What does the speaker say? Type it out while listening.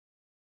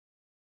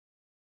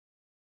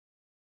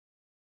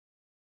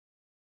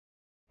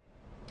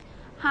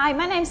Hi,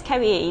 my name's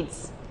Kerry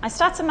Eads. I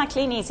started my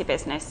Clean Easy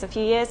business a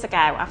few years ago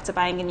after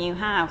buying a new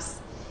house.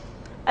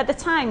 At the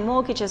time,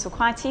 mortgages were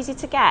quite easy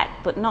to get,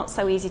 but not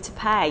so easy to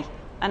pay,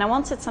 and I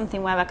wanted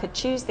something where I could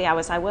choose the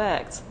hours I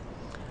worked.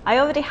 I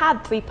already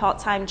had 3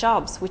 part-time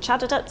jobs, which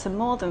added up to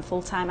more than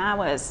full-time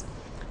hours.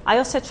 I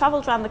also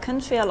travelled around the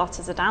country a lot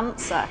as a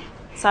dancer,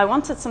 so I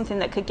wanted something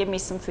that could give me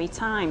some free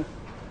time.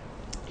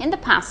 In the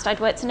past,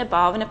 I'd worked in a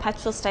bar and a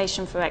petrol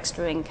station for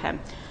extra income.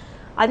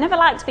 I never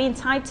liked being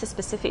tied to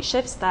specific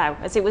shifts though,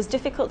 as it was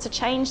difficult to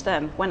change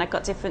them when I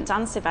got different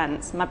dance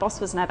events. My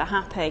boss was never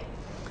happy.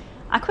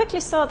 I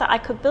quickly saw that I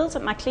could build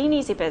up my Clean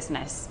Easy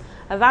business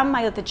around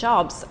my other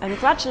jobs and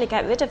gradually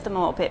get rid of them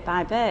all bit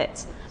by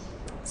bit.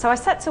 So I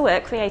set to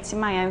work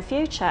creating my own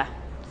future.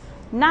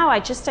 Now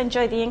I just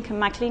enjoy the income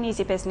my Clean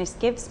Easy business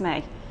gives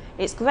me.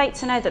 It's great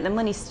to know that the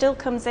money still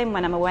comes in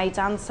when I'm away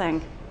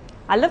dancing.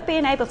 I love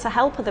being able to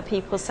help other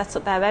people set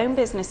up their own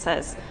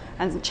businesses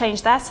and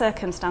change their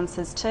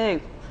circumstances too.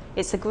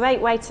 It's a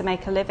great way to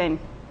make a living.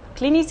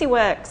 Clean Easy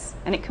works,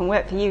 and it can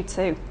work for you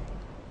too.